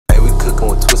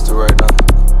gangster right now.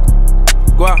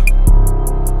 Guap.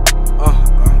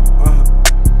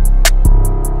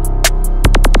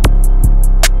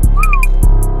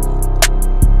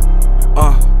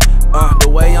 The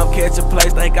way I'm catching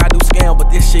plays, think I do scam, but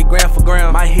this shit gram for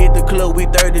gram. Might hit the club, we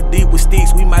 30 deep with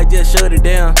sticks, we might just shut it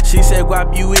down. She said,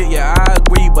 Guap, you it, yeah, I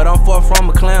agree, but I'm far from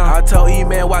a clown. I told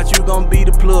E-Man, watch you gon' be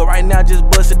the plug, right now just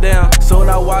bust it down. Soon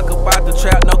I walk up out the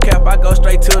trap, no cap, I go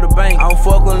straight to the bank. I don't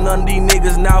fuck with none of these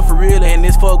niggas now for real, and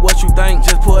this fuck what you think.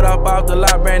 Just put up off the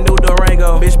lot, brand new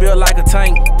Durango, bitch built like a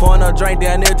tank. Pouring a drink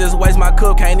down there, just waste my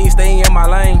cup, can't even stay in my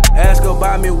lane. Ask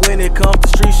about me when it comes to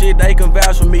street shit, they can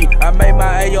vouch for me. I made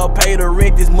my AO pay the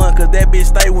rent this month, cause that bitch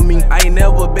stay with me. I ain't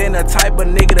never been the type of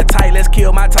nigga to tight, let's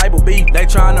kill my type of beat. They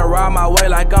tryna ride my way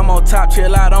like I'm on top,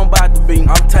 chill out, I'm about to be.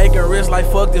 I'm taking risks like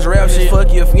fuck this rap shit.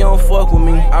 Fuck you if you don't fuck with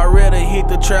me. I rather hit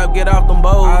the trap, get off them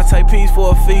bows. I'll take peace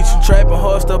for a feature. Trapping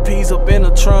horse the piece up in the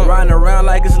trunk, riding around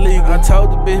like it's legal. I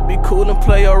told the bitch be cool and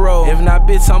play your role. If not,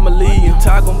 bitch, I'ma leave you.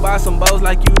 Talking about some bows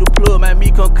like you the plug, make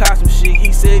me come cop some shit.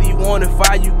 He said he wanted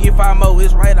 5, you get 5 more.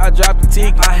 It's right, I dropped the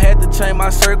ticket. I had to change my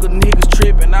circle, niggas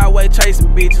tripping. I wait chasing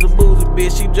bitches, a boozy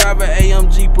bitch. She drive an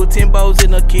AMG, put 10 bows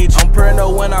in the kitchen. I'm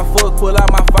paranoid when I fuck, pull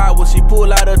out my 5 when she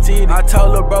pull out her titty. I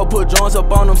told her, bro, put joints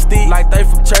up on them sticks like they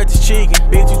from Church's Chicken.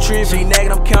 Bitch, you trippin'. She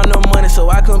nagging, I'm counting her money, so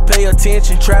I couldn't pay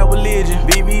attention. Trap religion,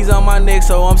 BB's on my neck,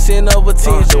 so I'm sending over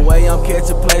attention. The way I'm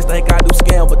catching plays, think I do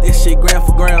scam, but this shit gram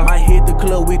for gram. Might hit the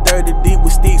club, we 30 deep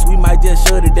with sticks, we might just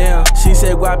shut it down. She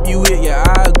said, Guap, you it, yeah,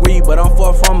 I agree, but I'm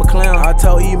far from a clown. I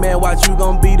told E-Man, watch you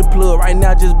gon' be the plug, right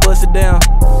now just bust it down.